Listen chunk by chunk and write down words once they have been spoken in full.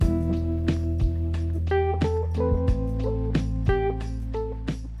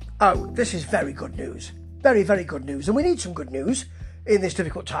Oh, this is very good news. Very, very good news. And we need some good news in this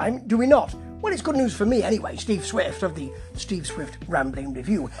difficult time, do we not? Well, it's good news for me anyway, Steve Swift of the Steve Swift Rambling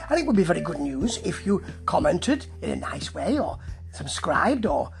Review. And it would be very good news if you commented in a nice way, or subscribed,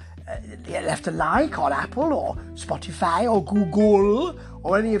 or left a like on Apple or Spotify or Google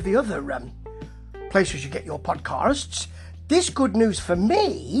or any of the other places you get your podcasts. This good news for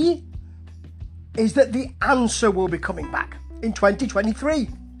me is that The Answer will be coming back in 2023.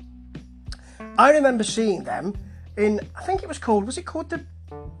 I remember seeing them in, I think it was called the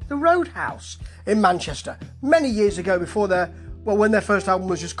Roadhouse in Manchester, many years ago before when their first album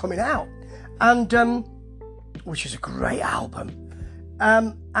was just coming out, and which is a great album,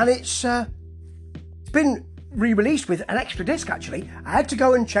 and it's been re-released with an extra disc. Actually, I had to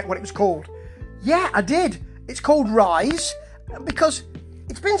go and check what it was called. Yeah, I did. It's called Rise, because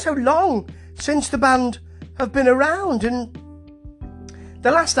it's been so long since the band have been around, and the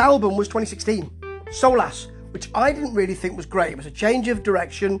last album was 2016, Solas, which I didn't really think was great. It was a change of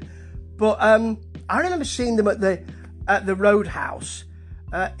direction, but I remember seeing them at the Roadhouse.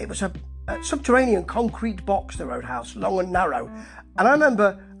 It was a subterranean concrete box, the Roadhouse, long and narrow. And I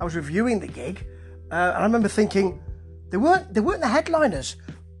remember I was reviewing the gig, and I remember thinking they weren't the headliners,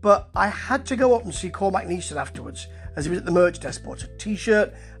 but I had to go up and see Cormac Neeson afterwards, as he was at the merch desk, bought a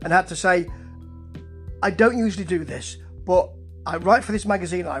T-shirt, and had to say, I don't usually do this, but I write for this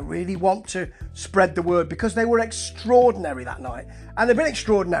magazine and I really want to spread the word, because they were extraordinary that night. And they've been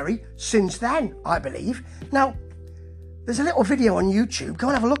extraordinary since then, I believe. Now, there's a little video on YouTube. Go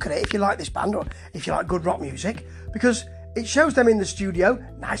and have a look at it if you like this band, or if you like good rock music, because it shows them in the studio,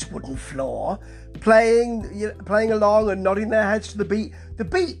 nice wooden floor, playing along and nodding their heads to the beat. The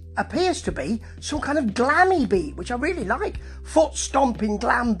beat appears to be some kind of glammy beat, which I really like. Foot stomping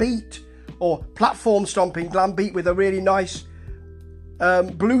glam beat, or platform stomping glam beat with a really nice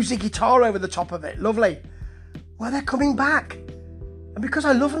bluesy guitar over the top of it. Lovely. Well, they're coming back, and because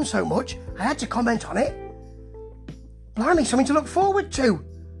I love them so much, I had to comment on it. Blimey, something to look forward to,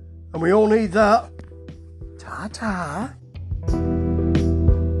 and we all need that. Ta-ta.